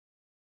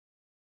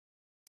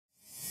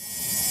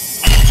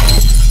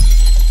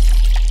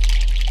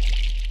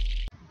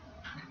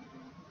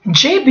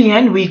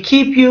JBN, we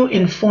keep you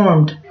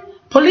informed.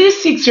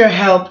 Police seeks your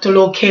help to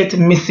locate a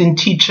missing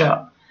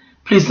teacher.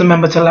 Please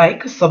remember to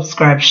like,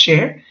 subscribe,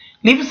 share,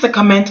 leave us a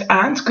comment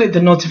and click the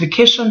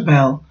notification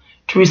bell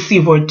to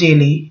receive our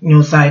daily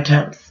news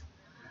items.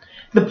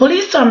 The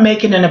police are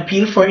making an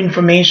appeal for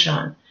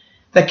information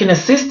that can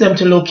assist them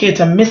to locate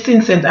a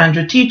missing St.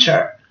 Andrew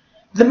teacher.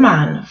 The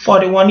man,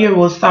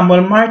 41-year-old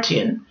Samuel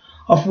Martin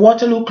of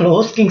Waterloo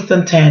Close,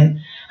 Kingston 10,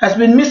 has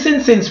been missing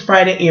since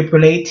Friday,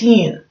 April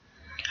 18.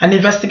 An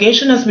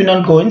investigation has been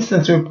ongoing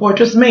since the report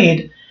was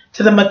made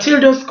to the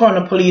Matildas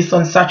Corner Police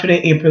on Saturday,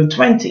 April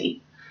 20.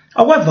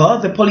 However,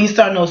 the police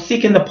are now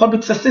seeking the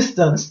public's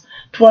assistance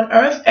to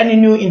unearth any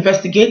new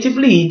investigative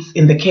leads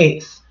in the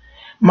case.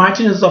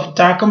 Martin is of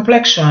dark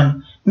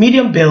complexion,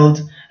 medium build,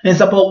 and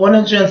is about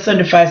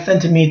 175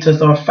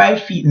 centimeters or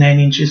 5 feet 9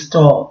 inches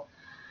tall.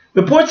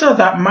 Reports are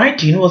that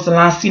Martin was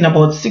last seen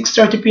about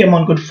 6:30 p.m.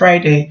 on Good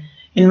Friday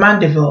in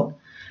Mandeville,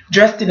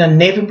 dressed in a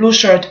navy blue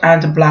shirt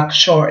and black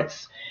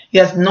shorts. He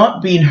has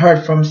not been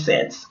heard from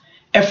since.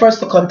 Efforts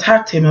to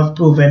contact him have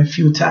proven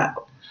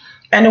futile.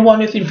 Anyone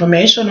with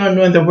information or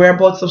knowing the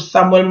whereabouts of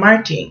Samuel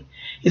Martin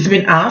is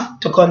being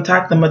asked to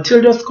contact the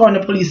Matildas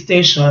Corner Police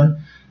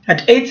Station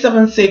at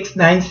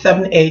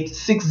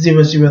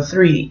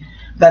 876-978-6003.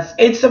 That's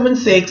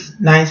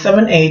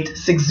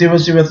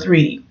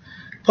 876-978-6003.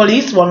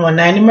 Police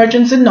 119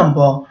 emergency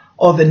number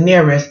or the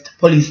nearest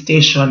police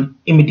station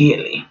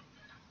immediately.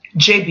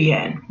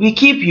 JBN, we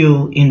keep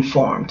you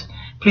informed.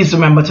 Please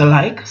remember to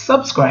like,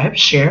 subscribe,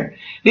 share,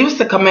 leave us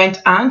a comment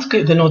and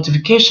click the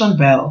notification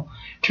bell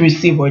to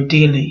receive our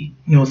daily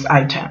news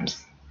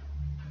items.